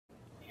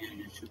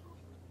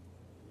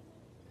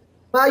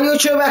My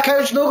YouTube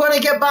account's not going to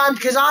get banned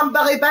because I'm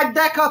Billy Big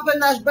Dick up in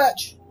this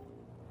bitch.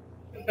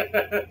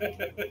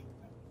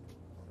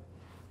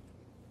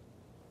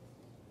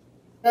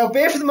 Well,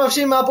 both of them have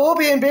seen my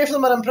bobby and both of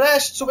them are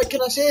impressed, so what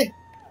can I say?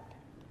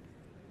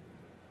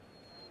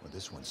 Well,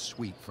 this one's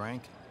sweet,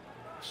 Frank.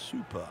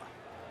 Super.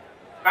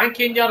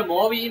 Spanking your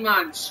mommy,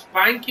 man.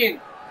 Spanking.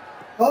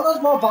 Oh,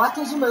 there's more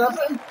battles and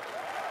everything.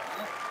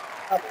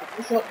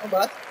 Shot, not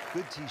bad.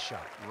 Good tee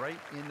shot, right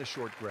in the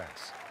short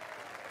grass.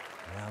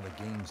 Now the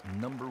game's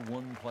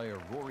 #1 player,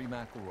 Rory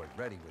McIlroy,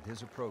 ready with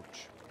his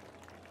approach.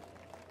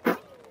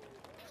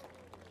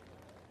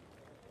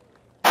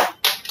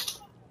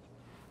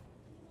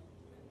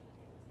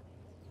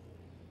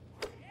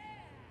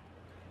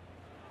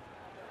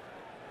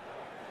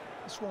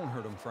 This won't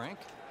hurt him, Frank.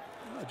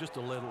 Just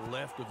a little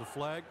left of the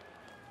flag.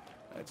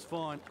 That's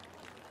fine.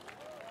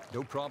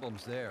 No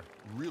problems there.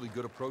 Really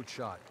good approach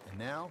shot. And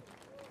now,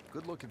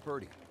 good look at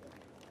birdie.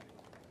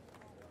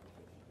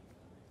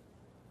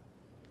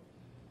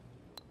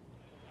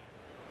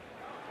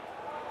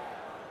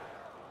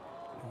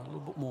 A little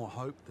bit more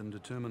hope than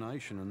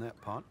determination in that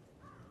putt.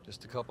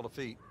 Just a couple of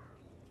feet.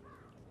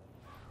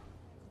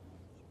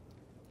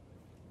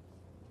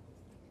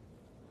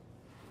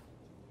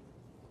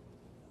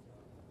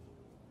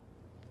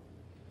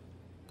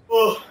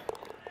 Oh.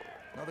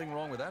 Nothing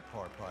wrong with that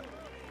par putt.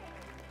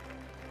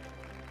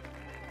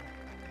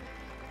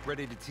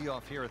 Ready to tee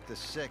off here at the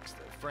 6th.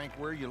 Frank,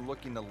 where are you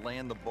looking to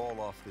land the ball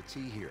off the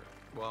tee here?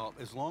 Well,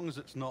 as long as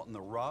it's not in the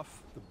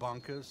rough, the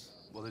bunkers,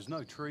 well, there's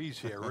no trees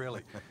here,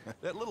 really.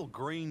 That little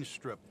green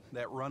strip,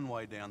 that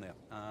runway down there,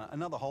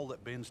 another hole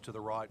that bends to the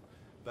right,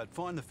 but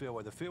find the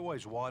fairway. The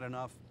fairway's wide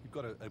enough. You've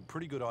got a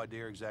pretty good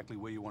idea exactly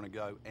where you want to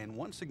go. And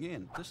once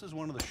again, this is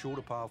one of the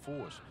shorter par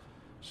 4s.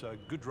 So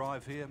good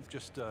drive here,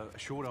 just a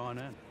short iron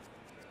in.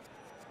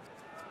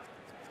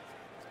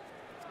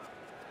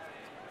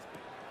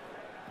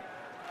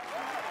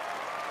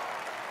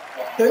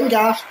 Doing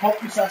gas,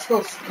 pop your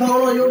sisters. Come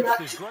on, you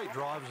There's great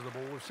drivers of the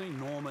ball. We've seen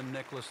Norman,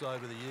 Nicholas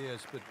over the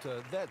years, but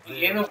that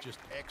there is just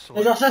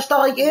excellent. Is your sister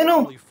like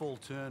Eno? Really full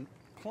turn,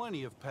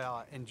 plenty of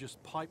power, and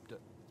just piped it.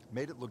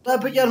 Made it look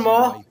But your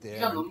ma. right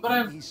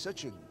there. He's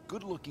such a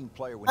good-looking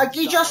player. I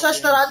give your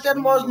sister Aunt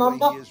Irma's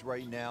number.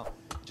 Right now.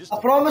 I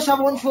promise I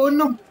won't phone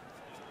them.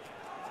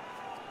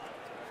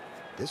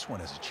 This one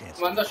has a chance.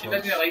 Wonder she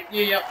didn't like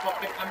you, you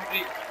fucking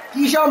hungry.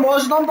 He's your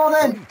ma's number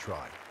then. You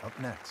try. Up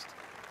next.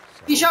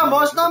 He's your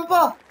ma's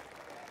number.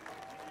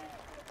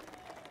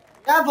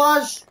 Give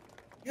us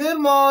your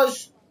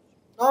ma's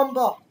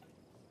number.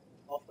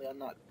 Hopefully I'm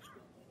not.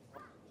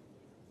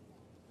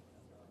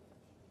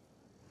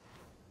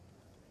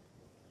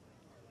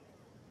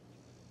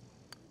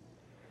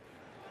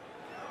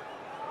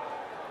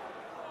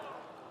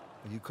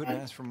 You couldn't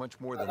ask for much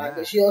more than that.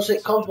 But she also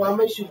comes with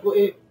me, she's got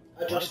to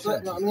adjust it,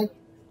 you know what I mean?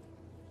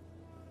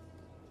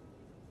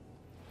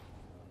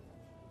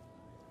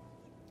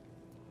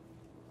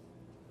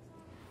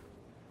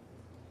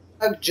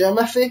 Big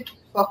Jimothy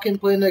fucking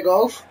playing the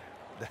golf.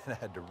 That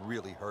had to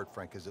really hurt,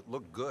 Frank, because it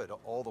looked good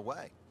all the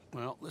way.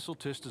 Well, this will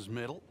test his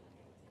mettle.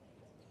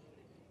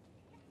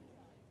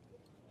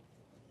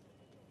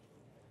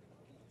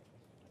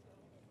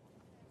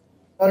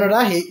 Leonard,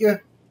 I hate you.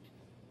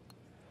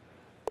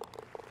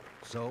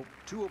 So,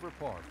 2 over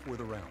par for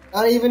the round.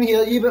 I even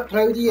hear you, but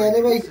proud of you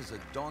anyway. This is a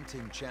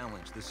daunting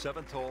challenge. The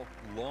 7th hole,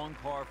 long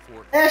par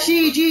 4.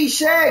 SEG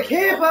Seg,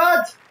 hey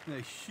bud! A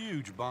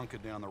huge bunker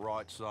down the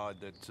right side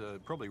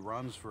that probably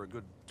runs for a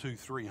good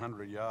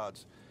 200-300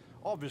 yards.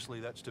 Obviously,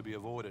 that's to be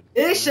avoided.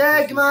 Hey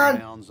Seg,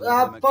 man!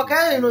 Fuck,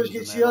 I didn't know you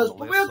could see us,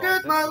 but we're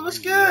good, man. It was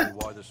good.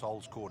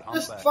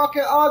 Just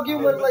fucking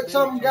arguing like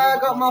some guy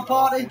got my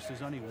party.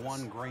 There's only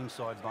one green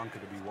side bunker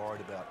to be worried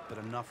about, but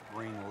enough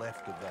green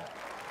left of that.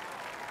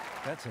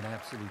 That's an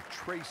absolute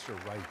tracer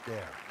right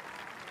there.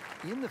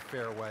 In the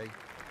fairway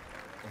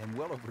and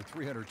well over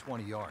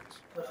 320 yards.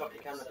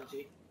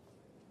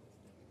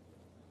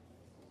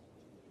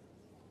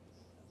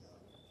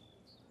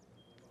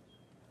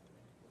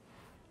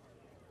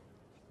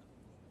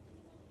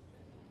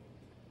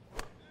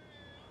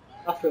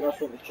 I feel that's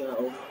what the chat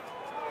over.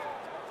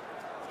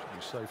 Should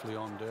be safely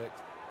on deck.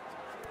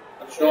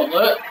 Short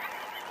look.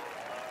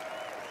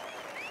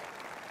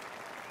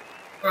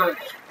 Right.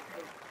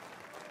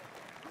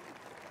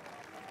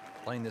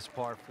 Playing this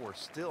par 4,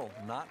 still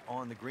not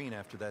on the green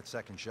after that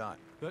second shot.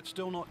 But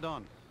still not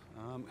done.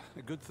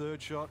 A good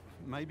third shot.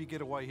 Maybe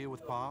get away here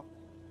with par.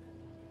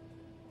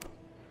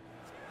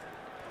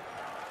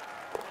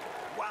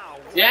 Wow.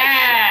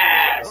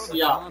 Yes!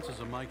 Yeah. Chances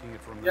of making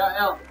it from there.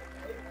 Yeah.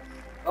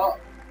 Oh.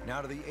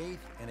 Now to the 8th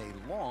and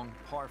a long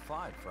par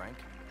 5, Frank.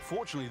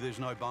 Fortunately, there's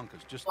no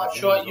bunkers. Just What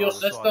shot your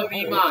sister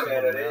be, man?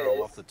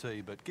 Off the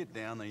tee, but get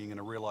down there, you're going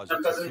to realise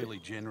it's a fairly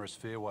generous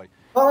fairway.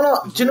 Oh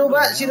no, do you know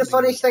what? See the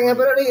funny thing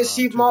about it is,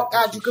 see Mark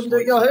actually come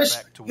to your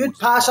house, you'd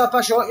pass up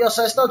a shot at your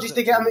sister just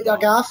to get him out your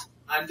gaff.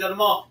 And your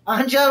ma.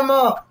 And your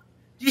ma.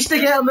 Just to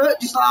get him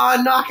out, just like,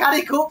 oh no, I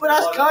can't cope with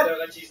this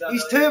cunt.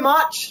 He's too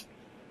much.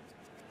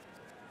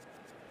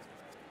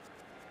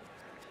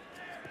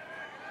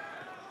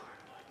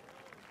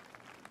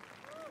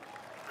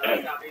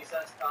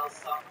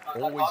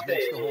 Always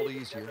makes the hole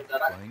easier,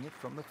 playing it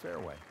from the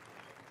fairway.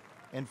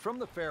 And from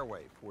the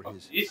fairway for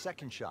his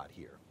second shot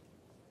here.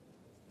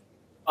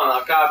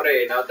 Conor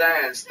Cabri, now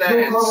dance,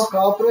 dance. No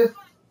Conor Cabri.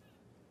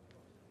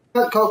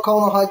 Can't call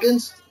Conor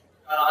Higgins.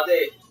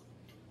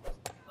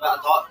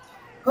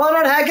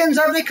 Conor Higgins,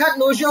 every cunt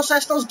knows your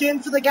sister's game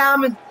for the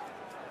gammon.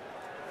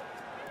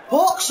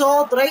 Poke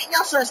sword right in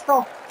your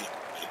sister.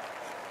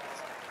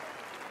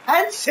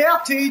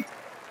 Inserted.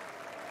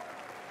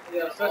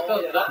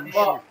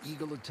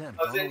 Eagle attempt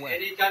on the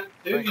way.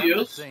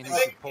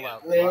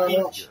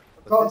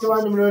 Talk to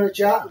random in the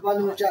chat.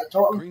 Random in the chat.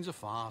 Talk to him. Greens are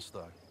fast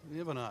though. You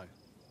never know.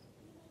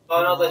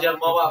 Conor, does your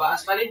mum have a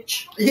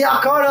spinach?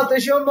 Yeah, Conor,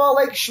 does your mum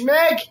like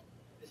schmeg?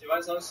 Does you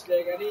want some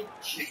spaghetti?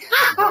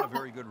 Got a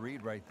very good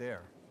read right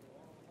there.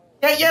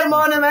 Get your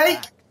money,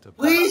 mate.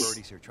 Please.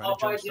 Here, trying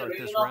to jumpstart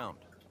this round.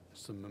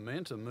 Some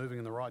momentum moving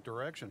in the right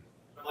direction.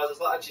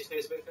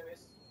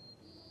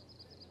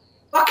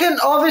 Fucking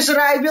obviously,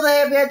 right, we're the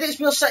heavy edits,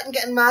 we're sitting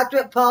getting mad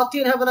with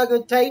partying, having a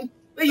good time.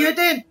 What are you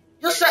doing?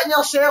 You're sitting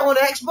your cell on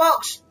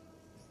Xbox.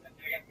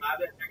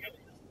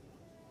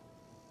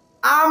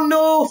 I'm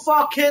no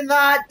fucking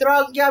that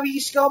drunk, you wee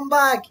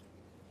scumbag.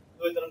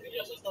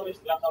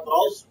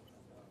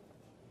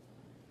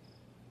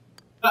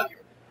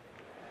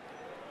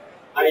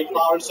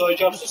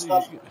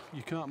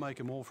 You can't make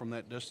them all from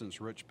that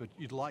distance, Rich, but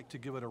you'd like to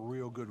give it a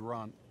real good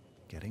run.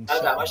 Getting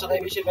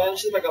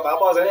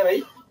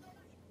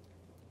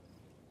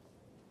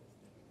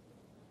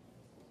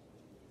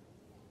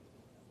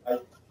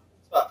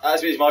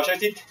As we smash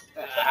shouted.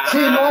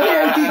 Straight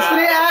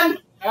in.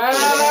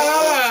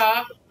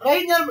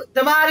 Right there,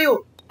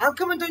 DeMario. I'm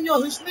coming down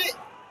your house, mate.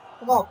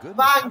 Come on,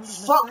 bang,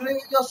 fuck right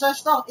with your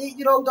sister,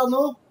 8-year-old or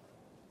no.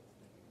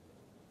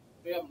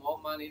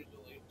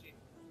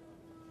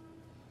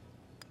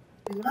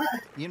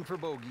 In for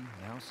bogey,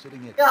 now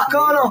sitting at Yeah,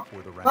 Conor,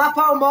 for the round. my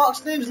pal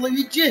Mark's name's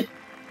Luigi.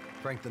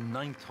 Frank, the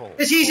 9th hole.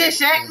 Is he the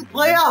second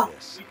player?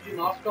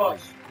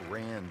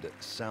 Grand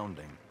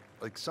sounding,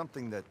 like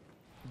something that.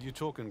 You're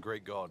talking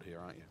Greek God here,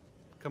 aren't you?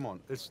 Come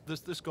on,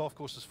 this golf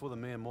course is for the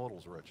mere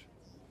mortals, Rich.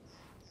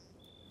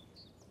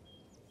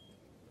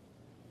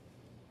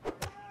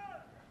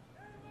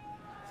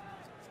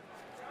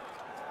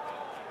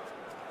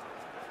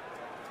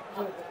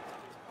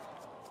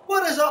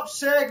 What is up,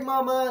 Seg,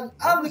 my man?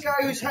 I'm the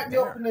guy who's hitting me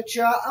up in the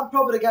chat. I'm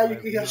probably the guy you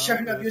could hear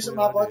shouting abuse at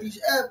my buddies.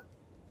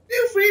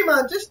 Feel free,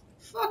 man. Just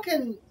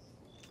fucking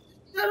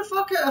get the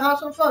fuck out and have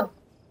some fun.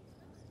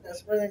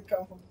 That's where they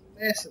come from.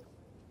 Messing.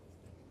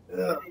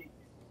 Yeah.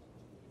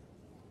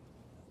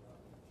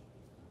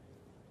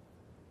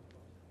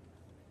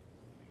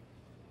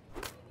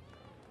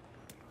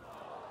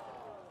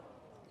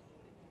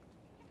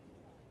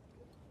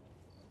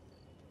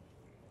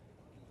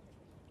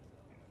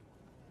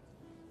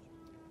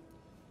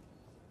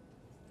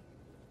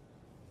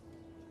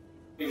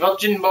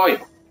 Virgin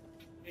boy.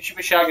 You should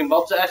be shagging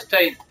bobs at this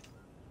time.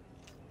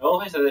 No,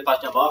 he said they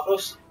passed your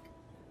macros.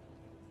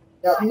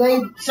 Yeah,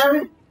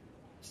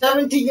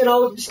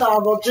 17-year-old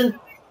star virgin.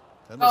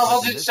 Oh,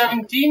 was it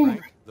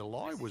 17? The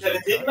lie was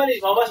 17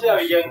 minutes, well, must be a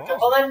young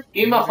couple then.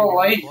 Game of a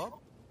life.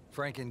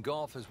 Frank, in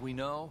golf, as we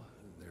know,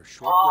 there's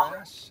short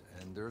grass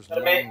and there's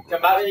long grass.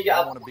 Come back when you get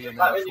I want to be in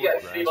that short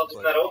grass, 3 months in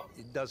a but row.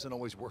 it doesn't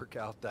always work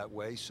out that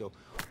way. So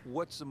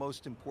what's the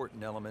most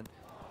important element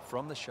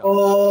from the shot?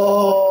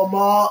 Oh,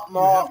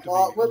 Mark,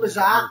 what was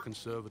that?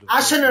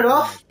 That's in it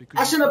off.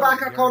 That's in the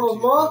back of Connor's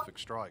more.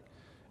 Strike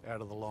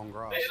out of the long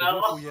grass. So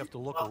therefore you have to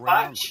look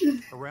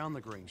around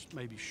the greens,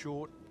 maybe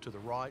short, to the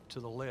right, to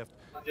the left.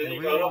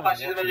 And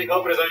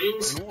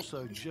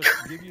also just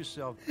give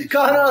yourself...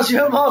 Connor's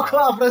your more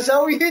quite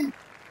Brazilian.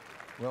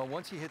 Well,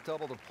 once you hit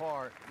double the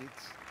par,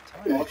 it's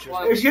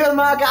time. Is your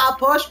man got a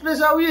posh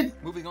Brazilian?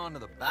 Moving on to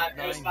the back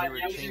nine here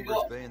at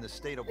Chambers Bay in the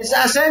state of It's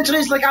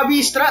essentially like a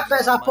wee strip, but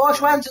it's a posh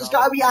one, so it's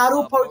got a wee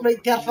arrow pointing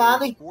right to her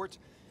fanny.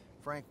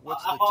 Frank,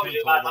 what's the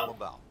 10th hole all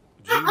about?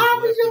 Dunes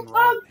left and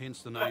right,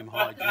 hence the name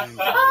High Dunes.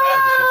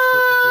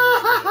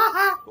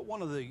 But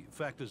one of the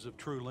factors of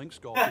true links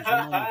golf is you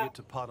normally get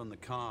to putt in the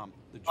calm.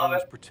 The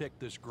dunes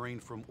protect this green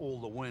from all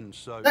the wind.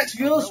 So next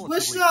viewers,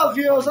 what's up,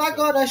 viewers? I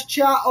got this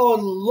chat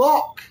on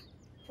lock.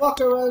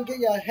 Fuck around, get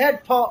your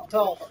head popped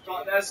off.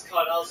 That's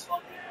Connor's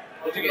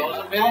fucking.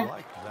 I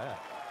like that.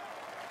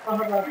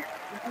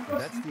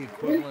 That's the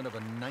equivalent of a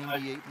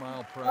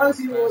 98-mile-per-hour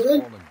fastball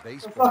in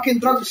baseball. The fucking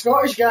drunk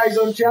Scottish guys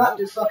on chat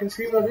just fucking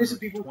screaming abuse at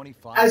people.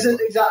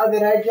 Isn't exactly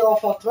the regular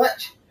for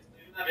Twitch.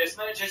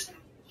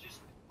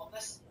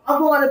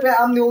 I'm willing to bet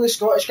I'm the only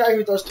Scottish guy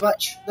who does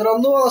Twitch. There are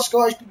no other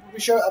Scottish people who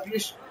shout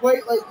abuse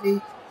quite like me.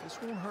 This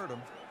won't hurt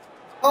him.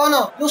 Oh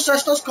no, your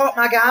sister's caught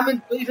my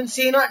gammon. Don't even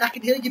say that, and I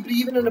can hear you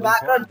breathing in the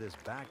background. This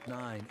back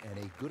nine and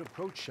a good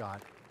approach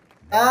shot.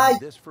 Aye.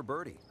 This for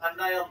birdie.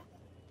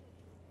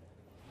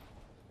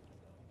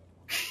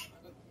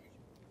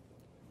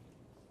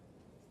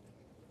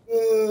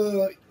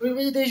 What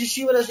he does, you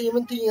see what it's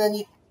aiming to you, and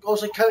you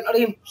also counter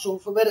him. So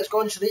for where it's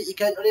gone straight, you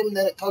counter him, and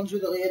then it turns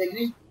with the layer of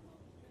green.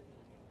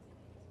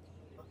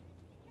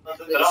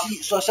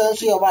 So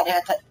essentially, I want to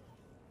hit it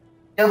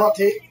Give or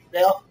take,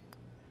 there.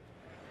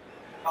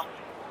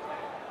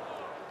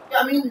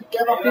 I mean,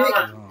 give or take.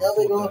 Oh, There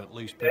we go. at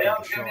least pick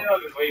up a shot.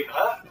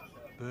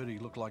 Birdie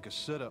looked like a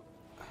sitter.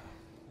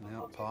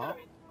 Now par.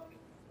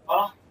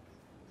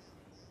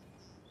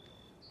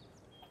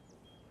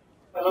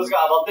 Fella's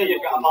got a birthday,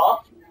 you've got a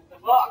par. The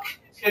fuck?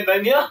 It's going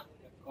down here.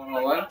 Going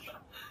all in.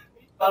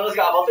 Fella's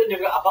got a birthday and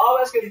you've got a par,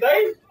 what's going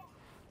down?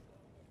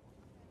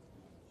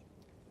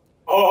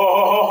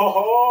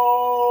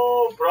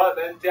 Oh, brought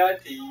into a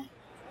tee.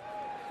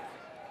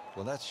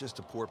 Well, that's just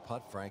a poor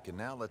putt, Frank, and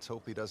now let's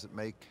hope he doesn't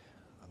make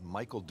a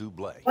Michael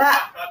Bublé. He's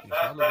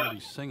probably going to be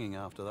singing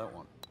after that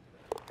one.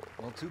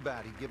 Well, too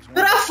bad. He gives one.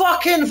 You're a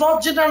fucking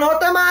virgin or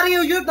not,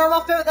 Mario. You've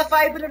never felt the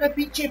fibre in a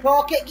peachy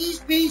pocket, geese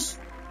piece.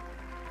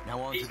 Now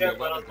on to the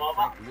 11th,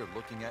 Frank. We are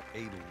looking at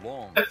a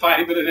long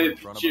Fibre in a in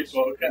front of peachy us.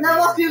 pocket.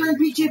 Never feeling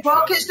peachy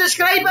pockets.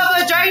 Describe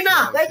a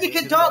vagina. Then you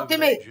can talk to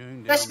me.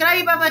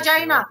 Describe a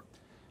vagina.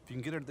 If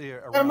you can get it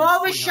there I'm around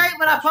always 300 shite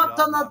when I pumped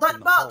on yards the mark, duck then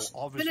the hole butts.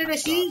 obviously Been in the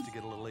starts sea. to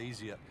get a little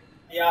easier.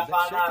 Yeah, That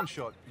fine, second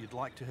shot, you'd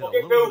like to hit a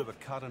Okay, little cool. bit of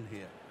a cut in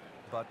here.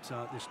 But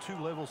there's 2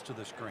 levels to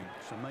this green,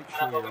 so make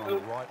sure you're on the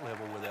right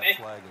level where that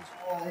flag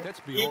is. That's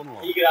beyond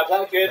long. You can have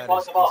that good, That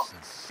pass is the ball.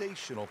 a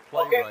sensational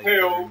play Okay, right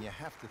there, cool. and you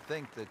have to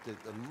think that the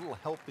little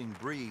helping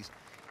breeze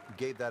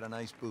gave that a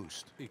nice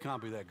boost. He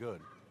can't be that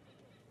good.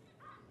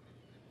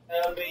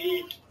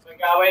 LB, we're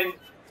going.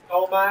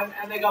 Coleman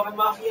and the Government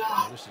Mafia.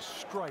 Oh, this is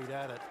straight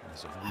at it.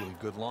 That's a really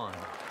good line.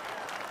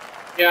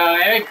 Yeah,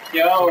 there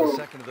So you the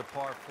second of the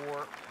par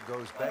 4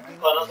 goes begging.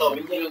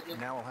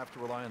 And now we'll have to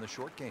rely on the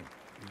short game.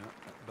 Yeah,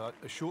 but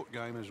a short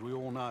game, as we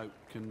all know,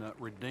 can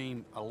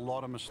redeem a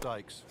lot of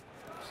mistakes.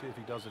 See if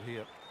he does it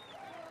here.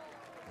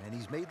 And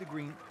he's made the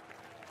green.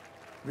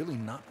 Really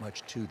not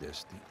much to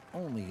this. The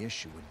only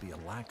issue would be a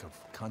lack of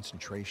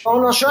concentration. Oh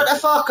no, shut the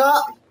fuck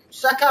up.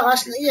 Sick of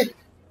listening to you.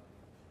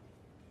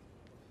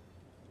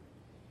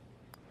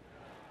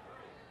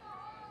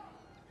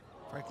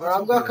 Frank,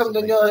 I'm going to come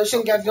down your house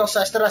and give your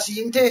sister a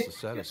scene too.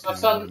 My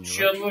son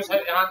sure knows how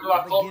to handle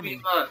a coffee,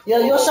 man. Yeah,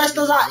 your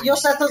sister's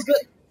good.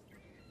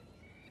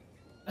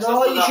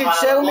 No, you should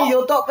sell me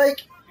your dirt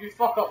bike. You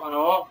fuck up, man.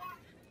 Oh.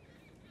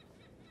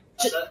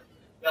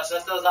 Your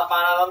sister's a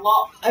fan of the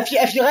lot.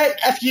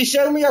 If you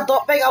sell me your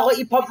dirt bike, I'll let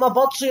you pump my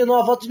butt so you're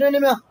not a virgin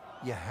anymore.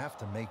 You have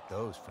to make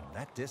those from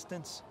that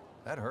distance.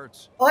 That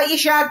hurts. I'll let you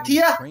shag to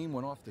you. The train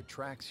went off the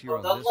tracks here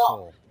on this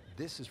hole.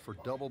 This is for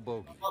double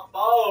bogey. My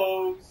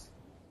balls.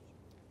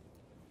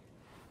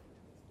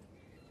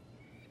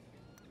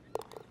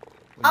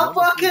 I'm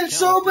fucking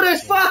sober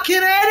as fucking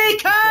any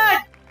kid!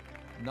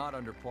 Not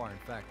under par, in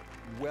fact,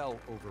 well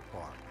over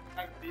par.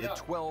 The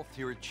 12th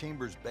here at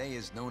Chambers Bay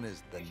is known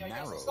as the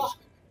Narrows.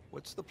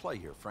 What's the play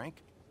here, Frank?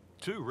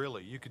 2,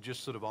 really. You could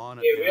just sort of iron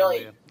it Yeah, down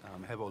really? there.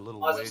 Have a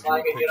little I was wedge just or a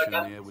like it, pitch you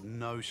know, in there with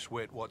no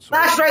sweat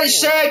whatsoever. That's right,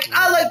 Seg.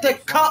 I like the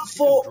cut You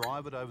fork. can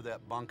drive it over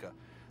that bunker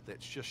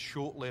that's just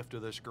short left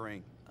of this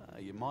green.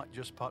 You might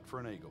just putt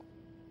for an eagle.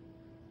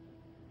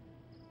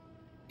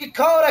 You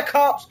call the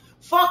cops.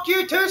 Fuck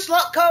you too,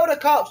 slut, call the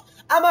cops.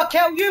 I'ma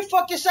kill you,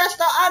 fuck your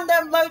sister, and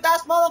them loud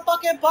ass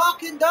motherfucking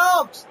barking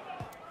dogs.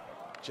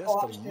 Just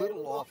a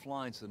little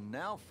offline, so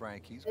now,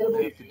 Frank, he's going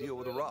to have to deal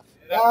with a rough.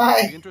 It'll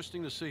Aye. be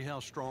interesting to see how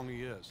strong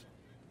he is.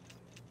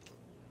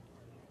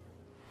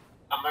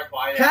 I'm not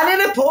quiet. Can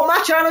you report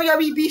my channel, you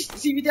wee beast?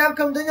 See me damn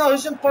come down your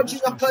house and punch you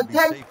This your one should be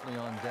cunt in. safely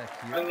on deck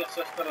And here. your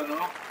sister and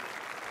all.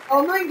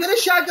 I'm not even gonna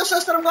shag your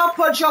sister, I'm gonna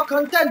punch your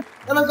cunt in.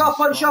 Then I'm gonna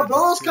punch your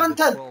brother's cunt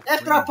in.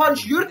 After I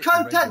punch your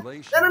cunt in,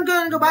 then I'm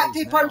gonna go back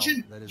to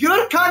punching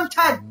your cunt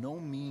in. By no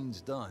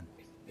means done.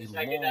 A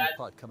Second, long Dad.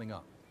 putt coming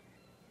up.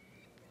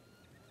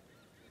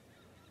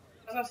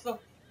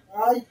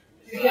 Aye.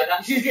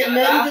 She's getting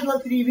married in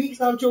like 3 weeks,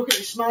 and I'm joking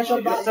to smash her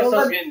Your back sister's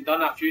building. getting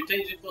done a few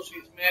times before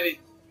she's married.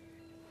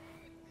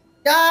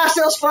 Yeah,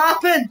 still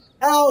flapping.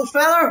 Hello,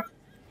 fella.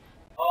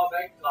 Oh,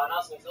 big plan.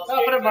 Not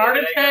for a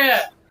murder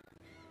here.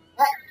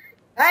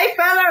 Hey,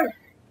 fella.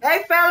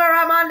 Hey, fella,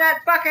 I'm on that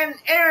fucking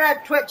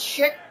internet Twitch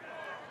shit.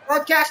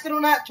 Broadcasting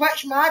on that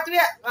Twitch, man. Do it.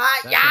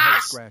 That's a head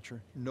Yes.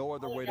 scratcher. No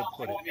other way to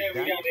put it. Okay,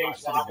 That we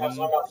close to got the it.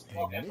 green,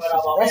 and this is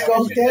Let's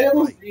go,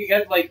 terrible. You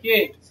get like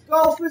you.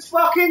 Golf is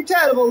fucking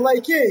terrible,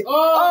 like you.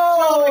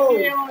 Oh,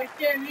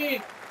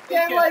 you.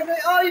 Yeah, like,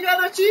 oh, you got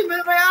an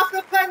achievement right after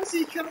the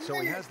penalty coming So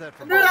he in. has that I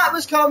from knew that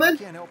was coming. I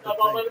can't help but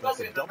think that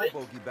the double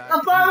bogey back.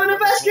 I'm bombing the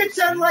biscuits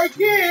in like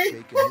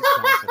you.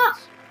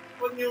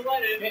 4-0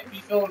 Lennon.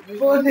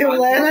 4-0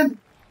 Lennon.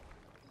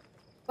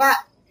 But,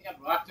 Yeah,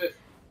 right to.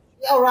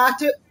 yeah,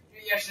 right it.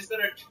 Yeah, she's there.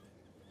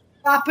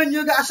 Happen,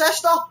 you got a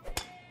sister.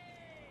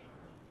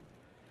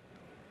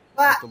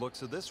 But, The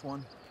looks of this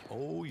one.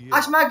 Oh, yeah.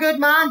 that's my good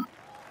man.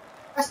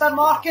 Mr.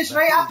 Marcus, That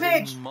right up is a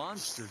page.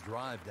 monster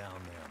drive down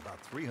there, about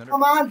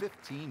Come on.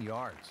 315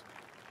 yards.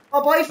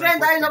 My boyfriend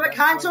Frank, ain't a what's bit the best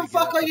way handsome to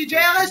get fucker, at you the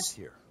first jealous? piece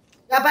here?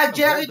 You big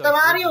jelly to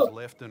Mario.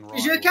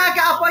 Because you can't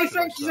get a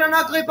boyfriend because you're an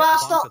ugly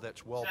bastard.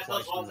 That's well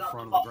placed in the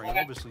front of the green.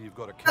 Obviously, you've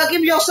got to I'll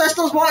give your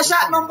sister's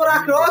WhatsApp number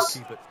across.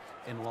 Keep it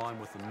in line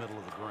with the middle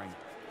of the green.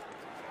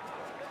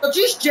 They're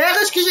just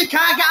jealous because you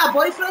can't get a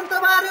boyfriend,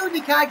 Mario, and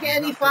you can't get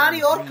any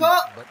fanny or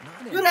cut.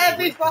 You're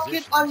heavy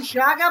fucking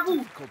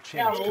unshaggable.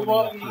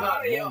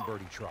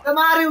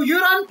 Mario,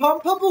 you're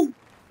unpumpable.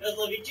 There's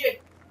Luigi.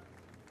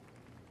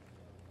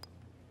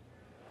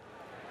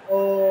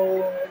 Oh,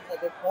 that's a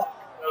good putt.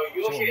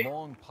 So a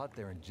long putt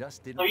there and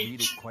just didn't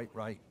read it quite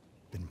right.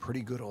 Been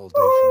pretty good all day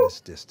from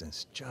this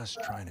distance,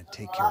 just trying to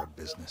take care of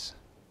business.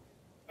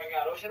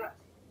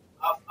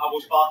 I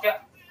will spark it.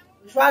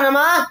 Which one am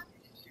I?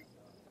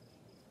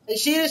 Hey,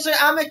 seriously,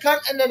 I'm a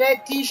cunt in the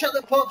red t-shirt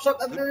that pops up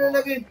every now and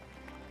again.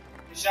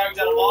 Shagged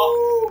at a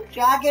ball.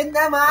 Shagging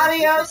the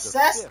Mario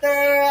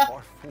sister.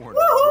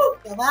 Woohoo!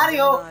 The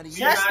Mario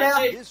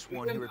sister. This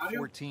one here at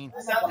 14,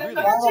 really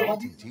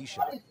tempting tee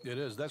shot. It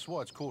is. That's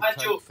why it's called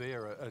Cape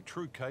Fair, a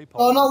true Cape.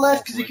 Oh, not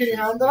left because you couldn't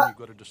handle it. You've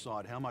got to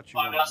decide how much you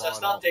want to bite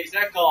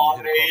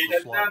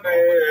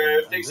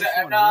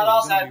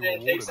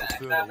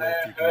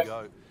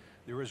off.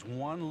 There is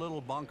one little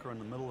bunker in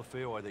the middle of the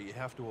fairway that you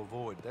have to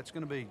avoid. That's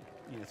going to be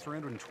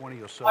 320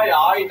 or so.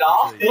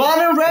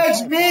 One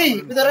red's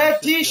me with the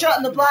red t-shirt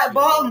and the black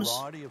bottoms. The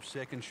variety of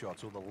second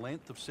shots, or the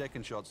length of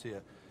second shots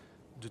here,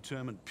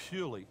 determined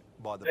purely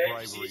by the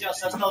bravery.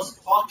 Just those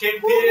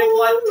fucking period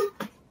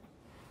blood.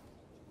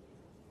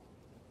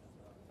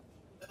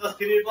 Those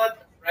period blood,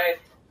 right?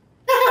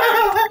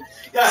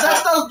 Your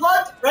sister's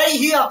blood right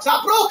here. It's a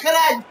broken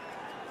end.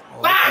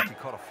 Oh, I think you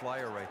caught a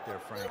flyer right there,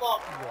 Frank.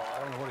 Well, I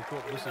don't know what he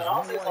caught. This is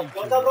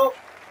way too much.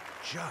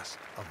 Just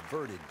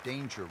averted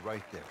danger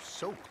right there.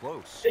 So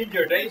close.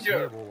 Danger.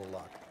 Terrible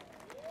luck.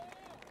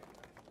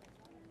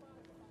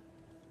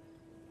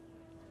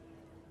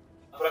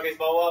 Prokis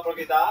bawah,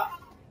 prokis tak.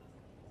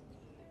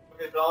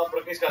 Prokis bawah,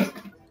 prokis kan.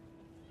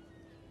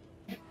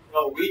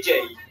 Oh, VJ.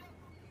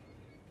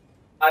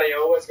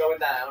 Mario, what's going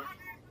down?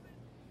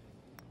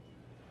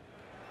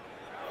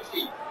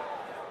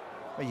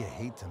 Well, you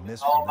hate to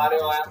miss Oh, from that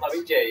Mario, I am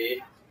distance.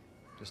 VJ.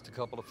 Just a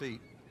couple of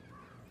feet.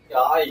 Yeah,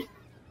 I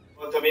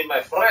want to meet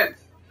my friend.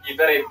 He's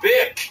very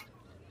big.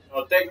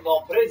 No take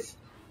no prize.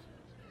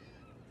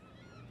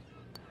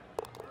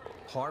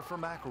 Par for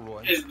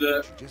McElroy. Is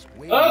the just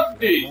waiting for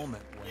that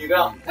moment when you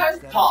got he 10 hits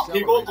that top.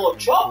 You go to accelerator and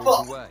chopper.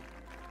 pulls away.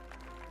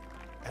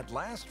 At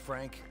last,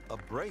 Frank, a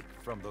break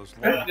from those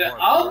long The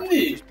par fours. Aldi.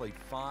 He just played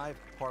 5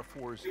 par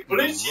 4s in a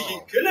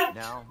row.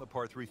 Now the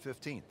par 3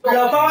 15th. We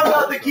have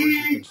got the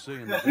key. You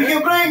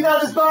can bring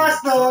down this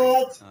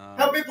bastard.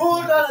 Help me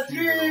pull down a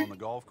tree. On the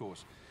golf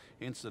course.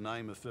 Hence the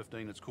name of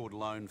 15, it's called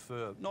Lone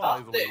Fir. Not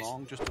overly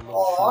long, just a little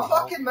Oh, short I hole.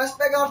 fucking miss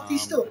Big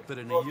Artisto. But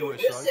in the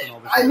US Open,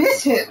 obviously, I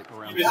miss him.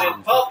 around He was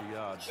in 150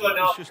 yards.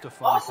 It's just a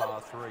fun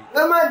par 3.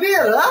 That might be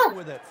it, huh?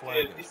 Where that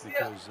flag is,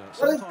 because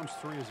sometimes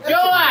 3 is a bit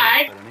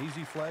at an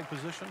easy flag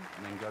position,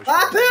 and then goes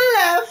Up straight.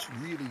 and left.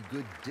 Really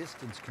good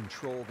distance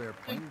control there,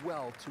 playing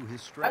well to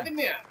his strength.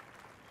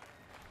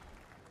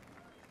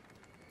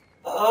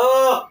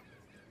 Oh!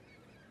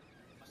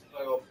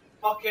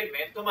 Fucking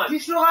mental, man. You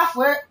should laugh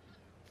with.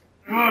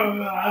 Oh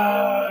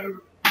my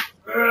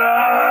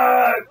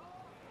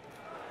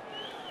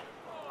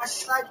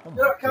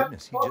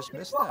goodness, he just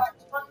missed that.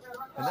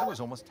 And that was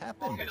almost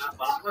tap-in distance.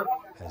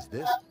 Has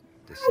this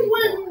to say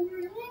par.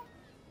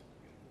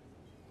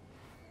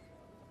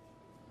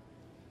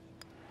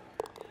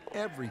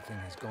 Everything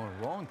has gone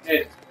wrong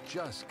today.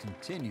 Just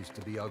continues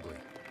to be ugly.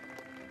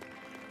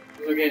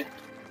 Okay.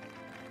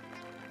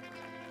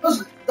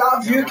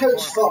 That view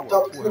count's fucked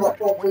up. It's not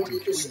properly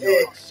because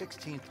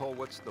 16th hole,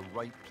 what's the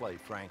right play,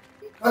 Frank?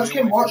 I just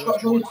can't watch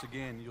that really. Once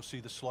again, you'll see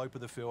the slope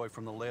of the fairway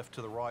from the left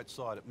to the right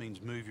side. It means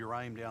move your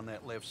aim down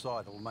that left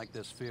side. It will make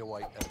this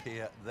fairway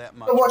appear that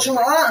much I'm watching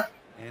better. like that.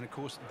 And of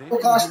course, then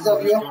Look past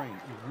that view. you're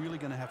really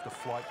going to have to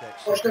flight that.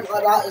 Watching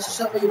like that is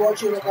simply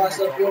watching the past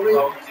that view.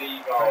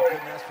 Frank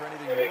couldn't ask for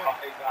anything more.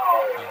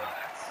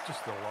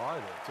 Just the lie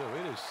there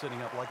too. It is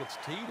sitting up like it's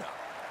teed up.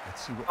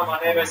 Let's see what Come on,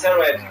 McElroy name does is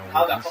Erwin. now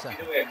How in the fuck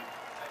second. you doing?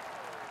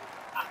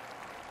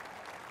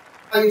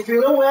 Are you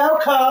feeling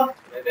welcome?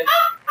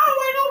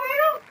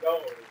 Go.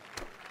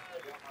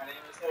 My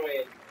name is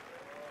Erwin.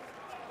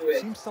 Do it.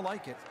 Seems to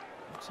like it.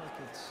 Looks like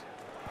it's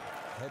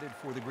headed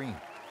for the green.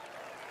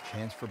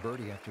 Chance for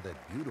birdie after that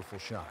beautiful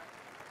shot.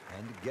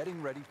 And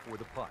getting ready for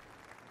the putt.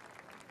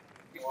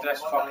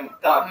 That's fucking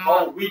dumb.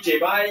 Oh, VJ,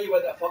 bye.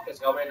 What the fuck is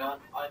going on?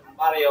 I'm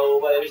Mario.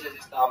 What is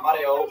this?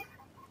 Mario.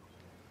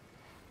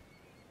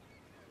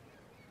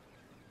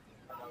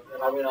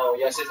 You know,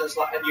 yes, it's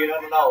like, and you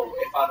don't know.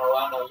 If I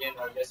know, you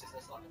know, yes,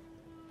 it's like,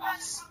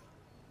 yes.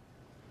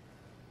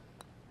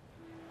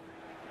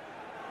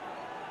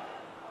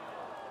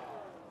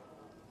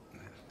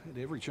 Had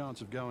every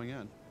chance of going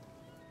in.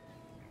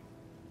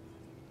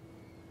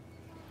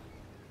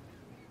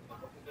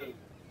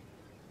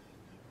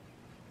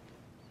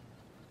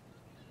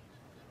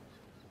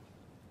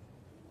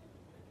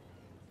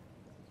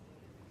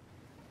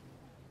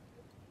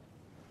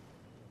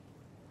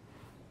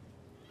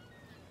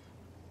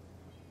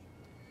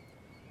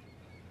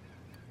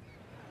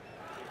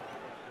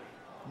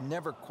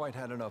 Never quite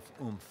had enough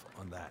oomph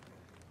on that.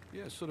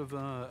 Yeah, sort of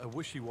a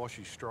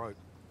wishy-washy stroke.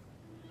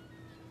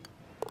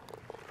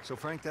 So,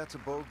 Frank, that's a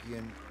bogey,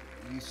 and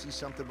you see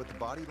something with the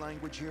body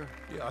language here?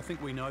 Yeah, I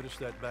think we noticed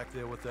that back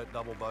there with that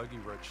double bogey,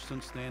 Rich.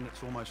 Since then,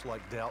 it's almost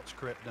like doubts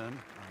crept in,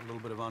 a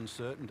little bit of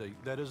uncertainty.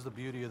 That is the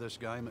beauty of this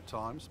game at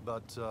times,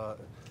 but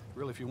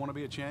really, if you want to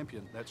be a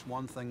champion, that's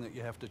one thing that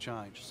you have to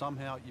change.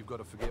 Somehow, you've got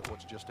to forget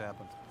what's just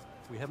happened.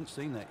 We haven't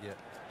seen that yet.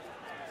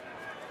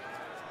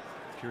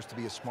 Appears to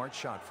be a smart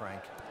shot,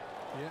 Frank.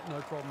 Yeah,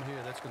 no problem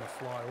here. That's going to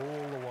fly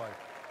all the way.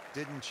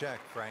 Didn't check,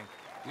 Frank.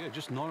 Yeah,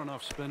 just not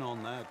enough spin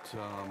on that,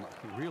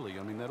 really.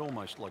 I mean, that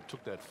almost like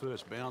took that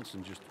first bounce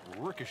and just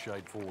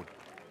ricocheted forward.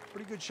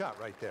 Pretty good shot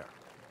right there.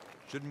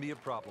 Shouldn't be a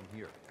problem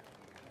here.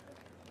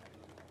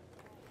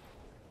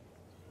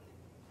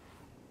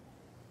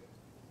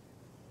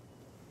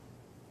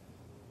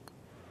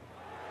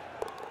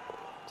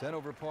 Ten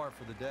over par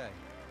for the day.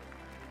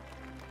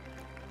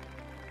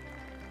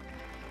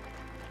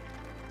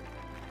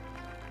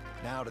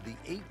 Now to the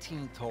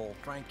 18th hole.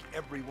 Frank,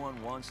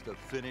 everyone wants to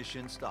finish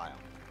in style.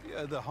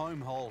 Yeah, the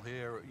home hole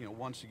here, you know,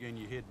 once again,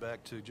 you head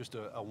back to just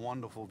a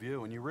wonderful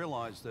view, and you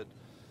realize that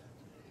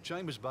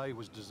Chambers Bay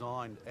was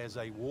designed as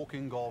a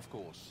walking golf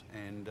course,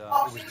 and it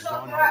was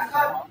designed to have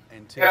fun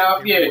and test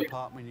every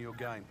department in your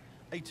game.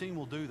 18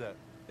 will do that.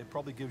 It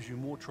probably gives you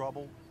more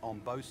trouble on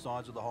both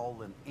sides of the hole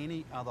than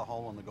any other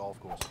hole on the golf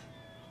course.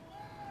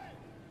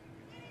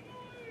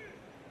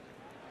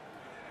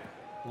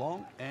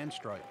 Long and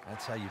straight.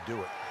 That's how you do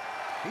it.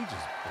 He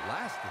just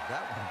blasted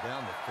that one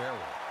down the fairway.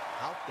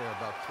 Out there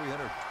about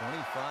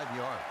 325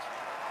 yards.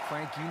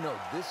 Frank, you know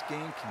this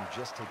game can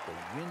just take the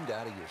wind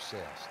out of your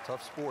sails.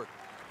 Tough sport.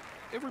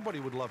 Everybody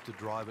would love to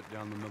drive it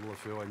down the middle of the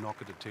fairway,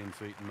 knock it to 10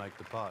 feet and make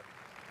the putt.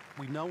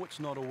 We know it's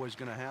not always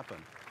going to happen,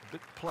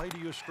 but play to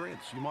your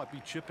strengths. You might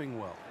be chipping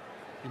well.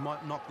 You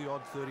might knock the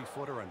odd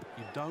 30-footer in.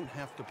 You don't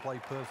have to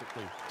play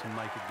perfectly to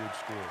make a good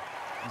score.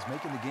 He's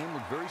making the game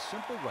look very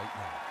simple right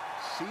now.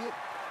 See it,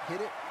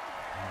 hit it,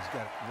 and he's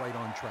got it right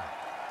on track.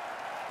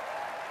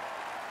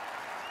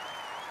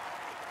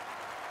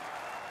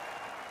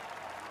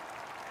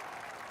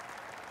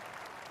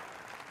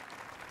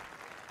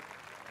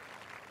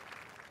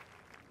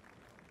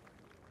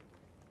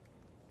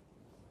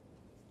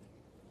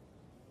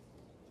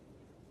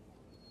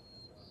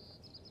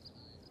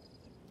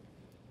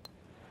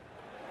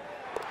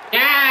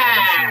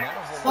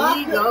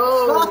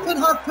 Fucking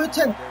her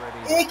Putin,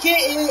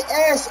 aka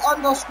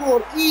S_E_G.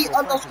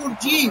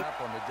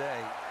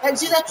 And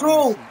see that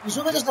troll? He's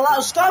only just a little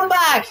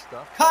scumbag.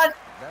 Cunt.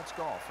 That's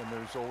golf, and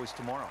there's always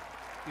tomorrow.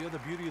 Yeah, the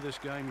beauty of this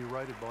game, you're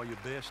rated by your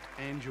best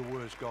and your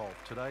worst golf.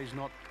 Today's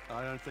not,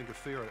 I don't think, a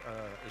fair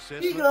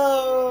assessment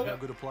of how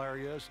good a player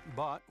he is,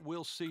 but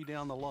we'll see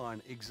down the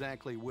line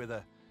exactly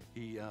whether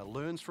he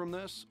learns from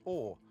this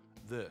or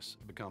this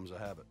becomes a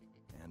habit.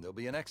 And there'll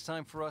be a next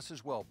time for us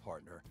as well,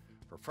 partner.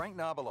 For Frank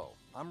Nobilo,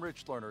 I'm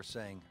Rich Lerner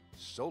saying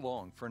so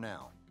long for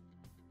now.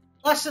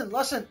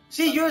 Listen.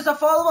 See, you're a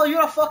follower,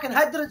 you're a fucking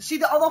hindrance. See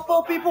the other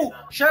 4 people?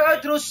 Shout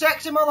out to those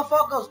sexy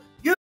motherfuckers.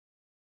 You.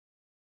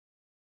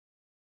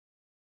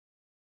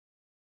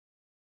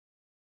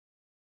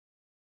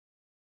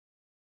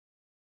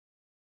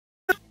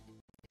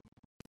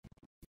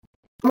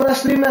 I'm gonna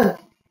stream in.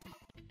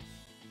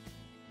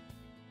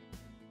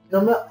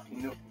 I'm not.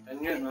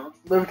 No.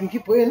 But we can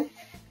keep playing.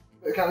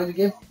 We can't leave the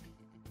game.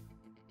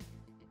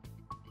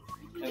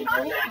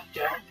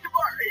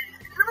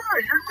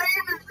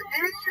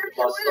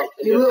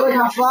 You look like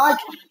a flag.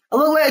 I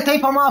look like a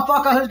type of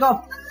motherfucker who's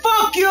got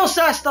fuck your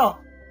sister.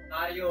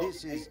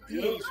 This is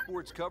EA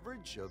Sports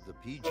coverage of the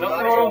PGA.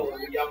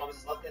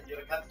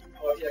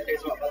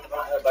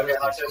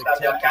 Just a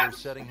spectacular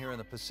setting here in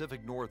the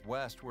Pacific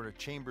Northwest. We're at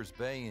Chambers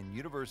Bay in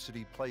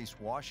University Place,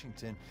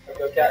 Washington.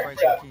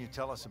 Frank, what can you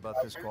tell us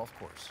about this golf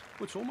course?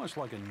 Well, it's almost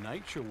like a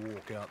nature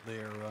walk out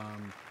there.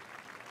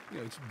 You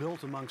know, it's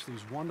built amongst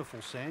these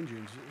wonderful sand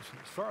dunes.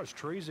 As far as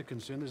trees are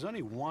concerned, there's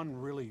only one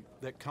really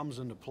that comes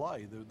into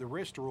play. The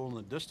rest are all in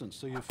the distance,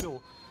 so you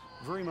feel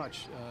very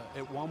much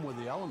at one with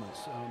the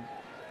elements.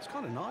 It's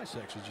kind of nice,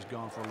 actually, just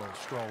going for a little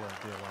stroll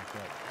out there like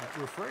that.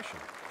 Refreshing.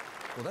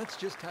 Well, that's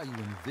just how you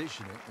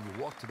envision it when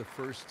you walk to the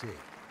first tee.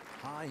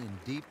 High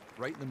and deep,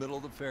 right in the middle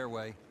of the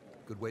fairway.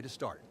 Good way to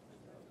start.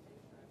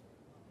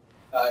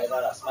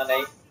 That's my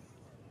name.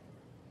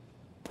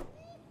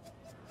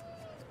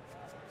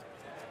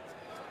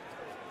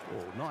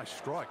 Oh, nice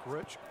strike,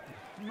 Rich.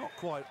 Not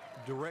quite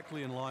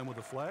directly in line with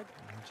the flag.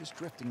 Just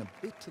drifting a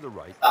bit to the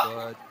right,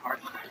 but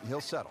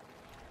he'll settle.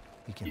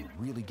 He can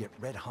really get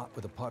red hot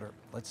with a putter.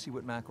 Let's see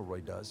what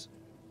McIlroy does.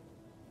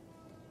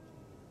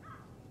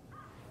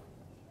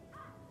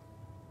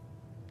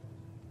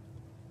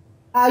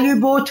 You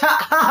both,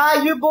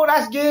 you both,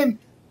 that's game.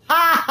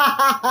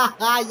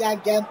 Yeah,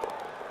 game.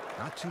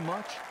 Not too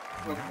much,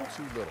 not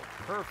too little.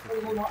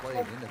 Perfectly played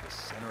into the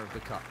center of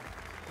the cup.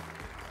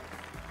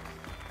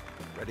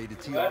 Ready to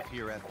tee off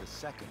here at the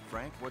second.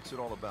 Frank, what's it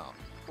all about?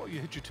 Well, you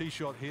hit your tee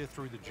shot here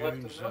through the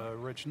dunes,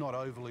 Rich, not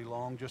overly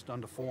long, just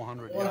under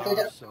 400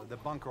 yards. The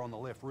bunker on the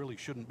left really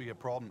shouldn't be a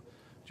problem.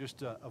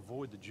 Just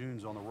avoid the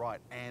dunes on the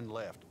right and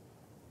left.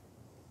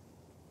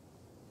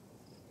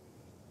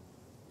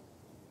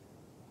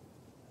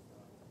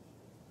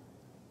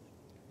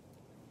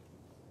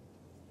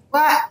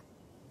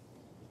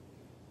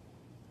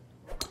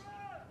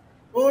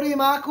 Rory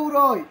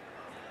McIlroy.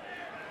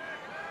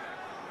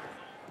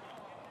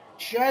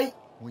 Shite.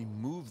 We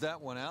moved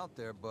that one out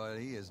there, but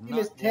he is He not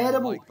was one to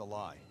terrible. like the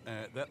lie.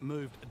 That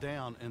moved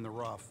down in the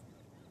rough.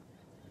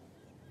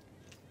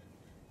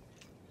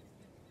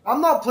 I'm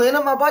not playing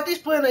it, my buddy's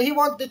playing it. He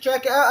wanted to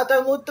check it out. I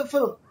downloaded it for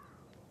him.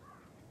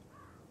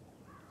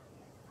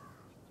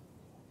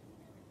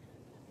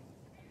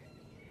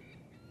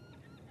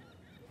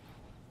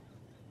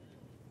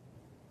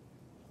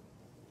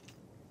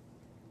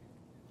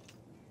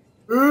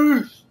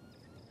 Oof.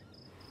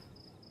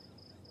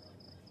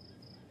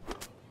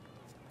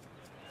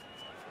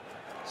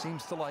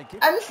 Seems to like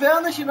it. In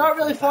fairness, you're not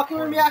really fucking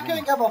with me. I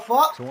couldn't give a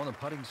fuck. So on the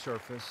putting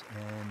surface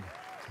and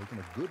taking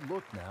a good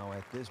look now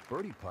at this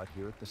birdie putt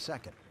here at the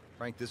second.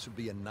 Frank, this would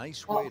be a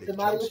nice way to The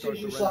mileage jumpstart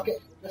you the suck round.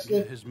 it. Let's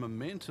go. His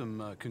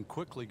momentum can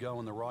quickly go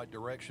in the right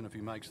direction if he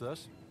makes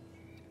this.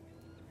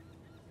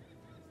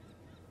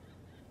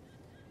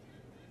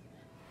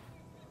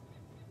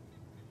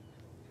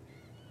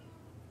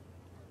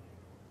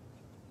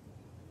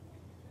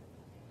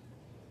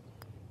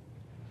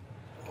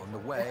 On the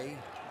way.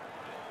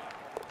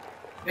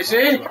 You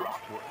see? For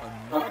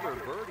another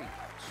birdie.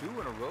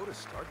 2 in a row to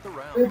start the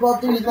round. 2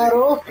 birdies in a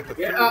row.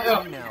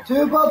 Yeah.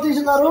 2 birdies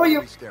in a row.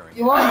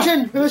 You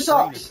watching? Who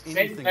sucks?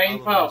 Anything Main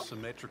other pole. than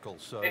symmetrical,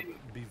 so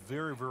be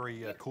very,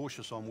 very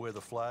cautious on where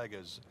the flag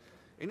is.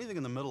 Anything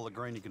in the middle of the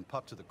green you can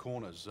putt to the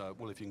corners.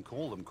 Well, if you can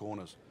call them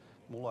corners,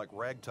 more like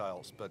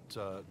ragtails, but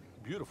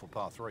beautiful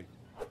par 3.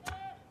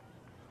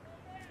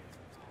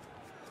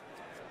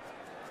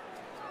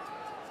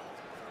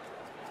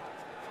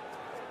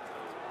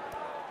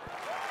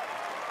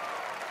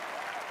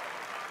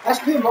 That's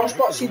too much,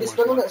 but see the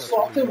spin on it's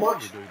not too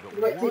much.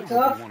 You might take it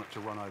off. Want it to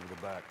run over the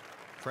back.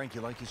 Frank,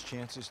 you like his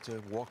chances to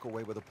walk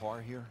away with a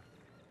par here?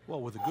 Well,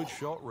 with a good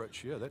shot,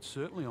 Rich, yeah, that's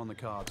certainly on the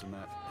cards in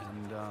that.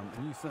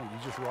 And you think, you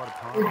just ride a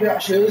par You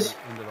got shoes.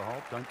 into the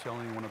hole, don't tell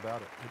anyone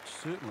about it. It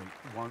certainly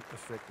won't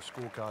affect the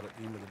scorecard at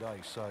the end of the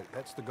day. So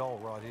that's the goal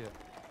right here.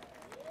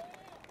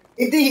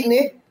 Need the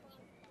need.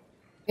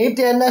 Need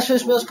the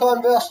initials wears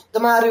Converse.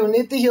 The Mario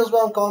need the heels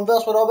wearing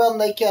Converse. We're all wearing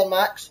Nike and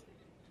Max.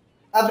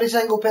 Every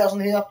single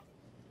person here.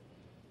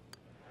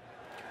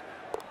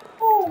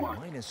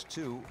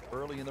 -2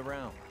 early in the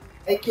round.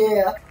 Nike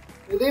here.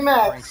 The Frank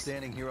Max.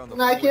 standing here on the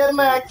Nike fourth and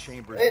tee at Max.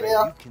 Chambers Right Bay.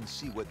 there. You can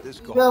see what this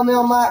golf Well,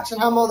 Neil course Max is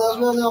and Hamel, there's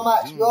about. Will Neil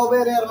Max. We all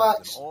wear Air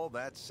Max. And all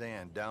that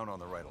sand down on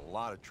the right. A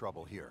lot of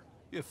trouble here.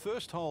 Yeah,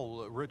 first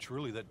hole, Rich,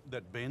 really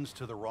that bends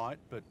to the right,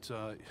 but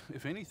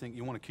if anything,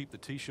 you want to keep the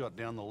tee shot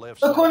down the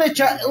left. Look side. on the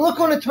chat. Look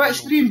on the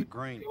Twitch stream.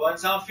 Green. You want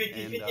some And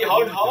 50-50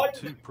 hard the hard?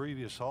 2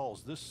 previous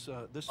holes, this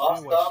Last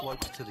fairway up.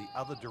 slopes to the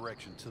other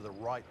direction, to the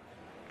right.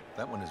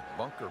 That one is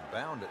bunker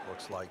bound, it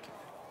looks like.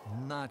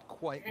 Not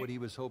quite what he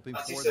was hoping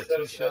That's for. his The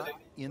tee sister, shot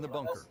in the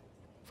bunker.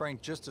 Frank,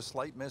 just a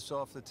slight miss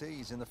off the tee.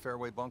 He's in the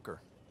fairway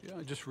bunker. Yeah,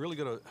 you just really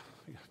got to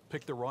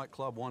pick the right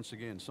club once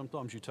again.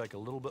 Sometimes you take a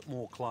little bit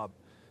more club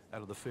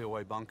out of the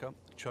fairway bunker,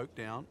 choke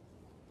down.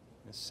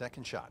 His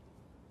second shot.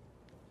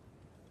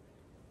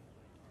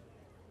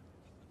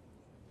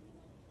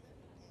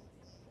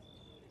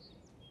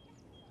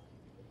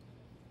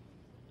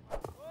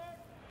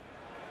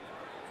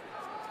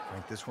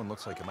 Frank, this one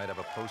looks like it might have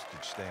a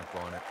postage stamp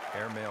on it.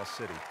 Airmail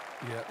City.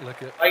 Yeah,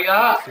 lick it. Like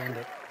that. Send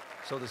it.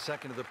 So the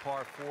second of the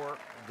par 4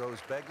 goes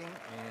begging,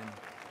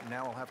 and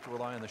now I'll have to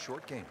rely on the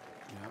short game.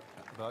 Yeah,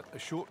 but a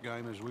short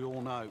game, as we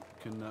all know,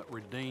 can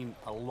redeem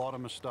a lot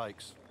of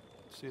mistakes.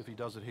 See if he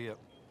does it here.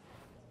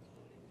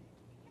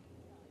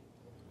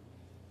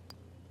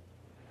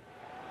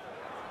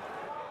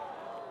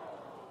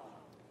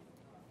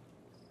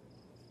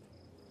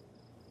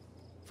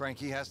 Frank,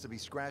 he has to be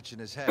scratching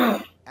his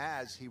head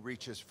as he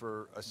reaches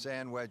for a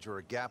sand wedge or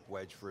a gap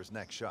wedge for his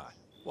next shot.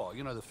 Well,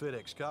 you know, the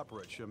FedEx Cup,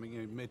 Rich, I mean,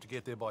 you're meant to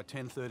get there by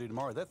 10:30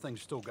 tomorrow. That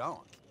thing's still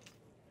going.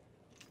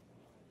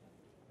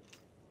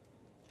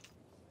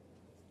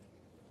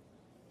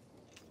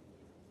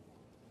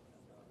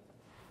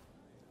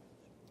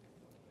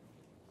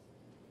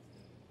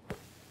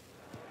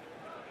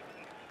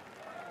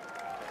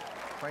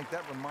 Frank,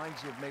 that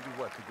reminds you of maybe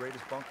what, the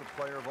greatest bunker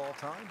player of all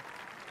time?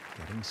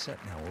 Getting set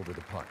now over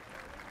the putt.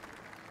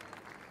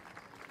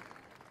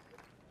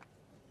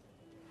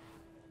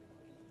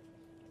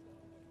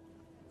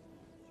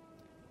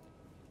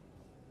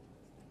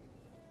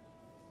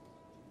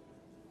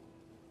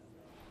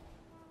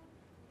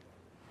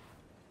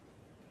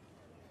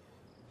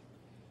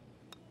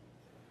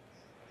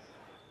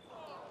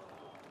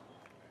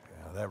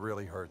 Yeah, that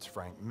really hurts,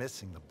 Frank,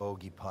 missing the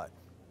bogey putt.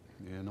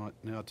 Yeah,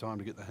 now time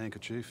to get the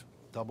handkerchief.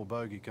 Double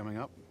bogey coming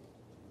up.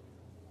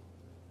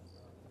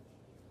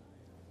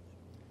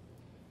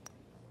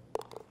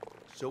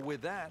 So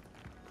with that,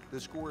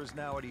 the score is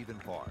now at even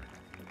par.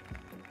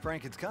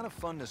 Frank, it's kind of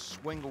fun to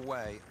swing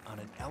away on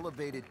an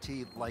elevated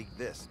tee like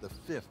this, the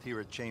 5th here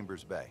at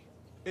Chambers Bay.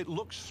 It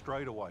looks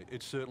straight away.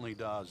 It certainly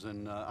does.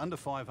 And under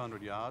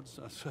 500 yards,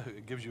 so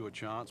it gives you a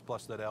chance,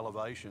 plus that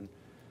elevation.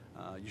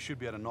 You should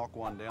be able to knock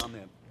one down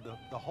there.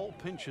 The whole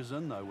pinch is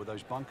in, though, with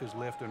those bunkers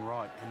left and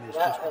right. And there's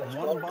just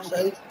one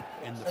bunker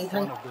in the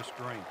front of this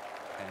green.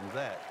 And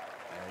that,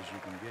 as you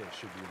can guess,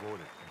 should be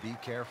avoided. Be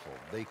careful.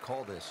 They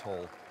call this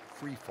hole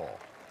free fall.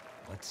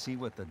 Let's see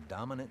what the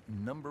dominant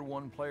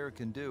 #1 player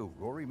can do.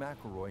 Rory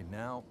McIlroy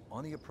now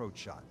on the approach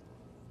shot.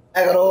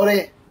 Hey,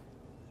 Rory.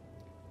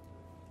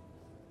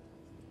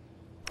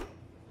 There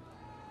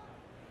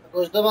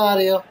goes the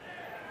Mario.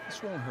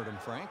 This won't hurt him,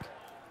 Frank.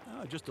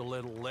 Just a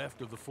little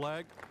left of the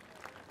flag.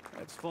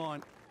 That's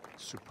fine.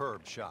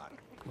 Superb shot.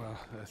 Well,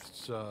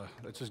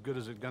 that's as good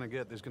as it's going to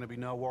get. There's going to be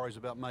no worries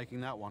about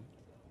making that one.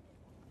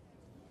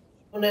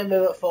 Don't need to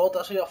move it forward,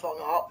 that's how you're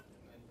fucking up.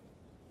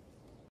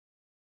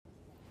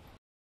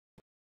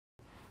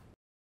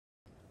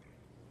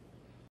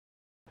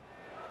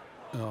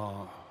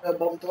 Oh,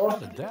 Bumped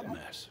off. look at that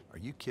mess. Are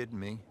you kidding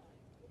me?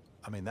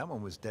 I mean, that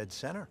one was dead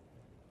center.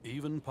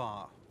 Even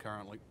par,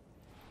 currently.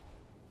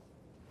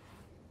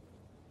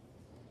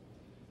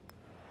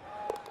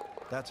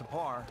 That's a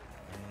par,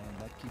 and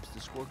that keeps the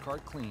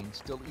scorecard clean,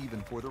 still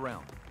even for the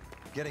round.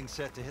 Getting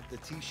set to hit the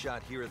tee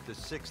shot here at the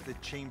 6th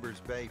at Chambers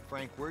Bay.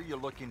 Frank, where are you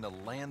looking to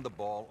land the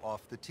ball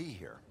off the tee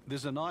here?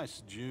 There's a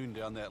nice dune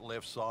down that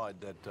left side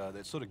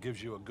that sort of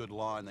gives you a good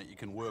line that you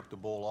can work the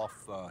ball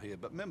off here.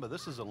 But remember,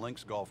 this is a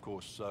links golf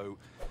course, so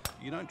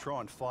you don't try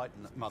and fight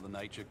Mother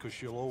Nature because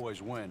she'll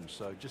always win.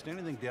 So just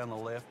anything down the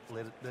left,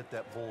 let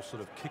that ball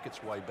sort of kick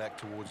its way back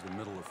towards the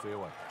middle of the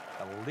fairway.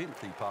 A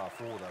lengthy par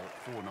 4 though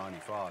at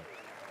 495.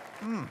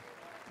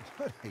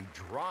 What a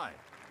drive.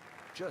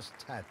 Just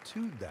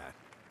tattooed that.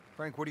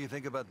 Frank, what do you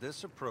think about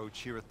this approach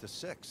here at the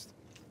 6th?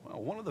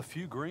 Well, one of the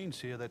few greens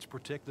here that's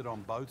protected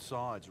on both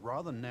sides.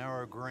 Rather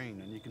narrow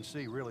green, and you can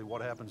see really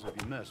what happens if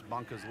you miss.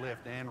 Bunkers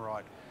left and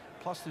right.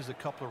 Plus there's a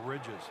couple of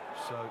ridges,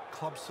 so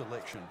club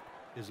selection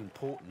is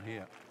important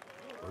here.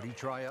 Birdie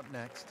try up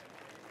next.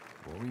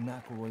 Rory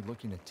McIlroy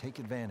looking to take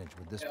advantage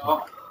with this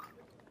putt.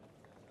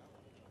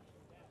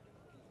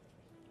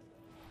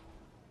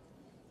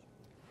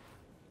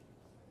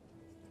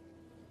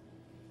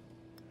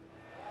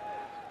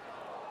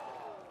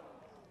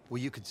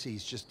 Well, you could see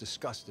he's just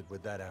disgusted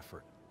with that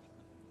effort.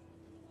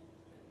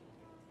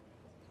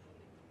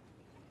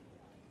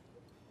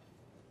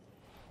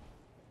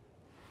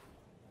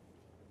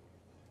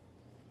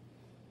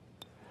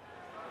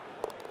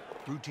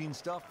 Routine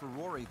stuff for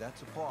Rory,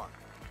 that's a par.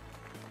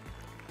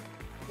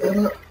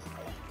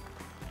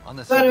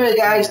 So anyway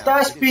guys,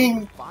 that's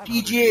been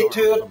PGA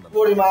Tour,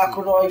 Rory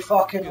McIlroy,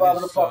 fucking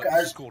whatever the fuck it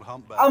is.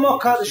 I'm not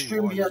cutting the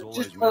stream here,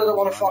 just because I don't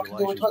want to fucking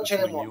do a touch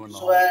anymore.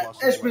 So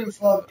it's been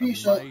fun,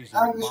 peace out,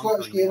 Angry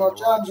Scottish Gamer,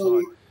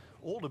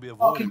 jamzow33d.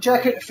 Fucking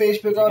check out the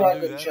Facebook,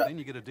 alright good shit. Then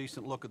you get a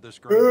decent look at this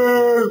green.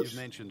 You've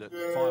mentioned it,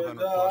 500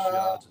 plus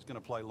yards. It's going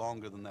to play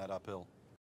longer than that uphill.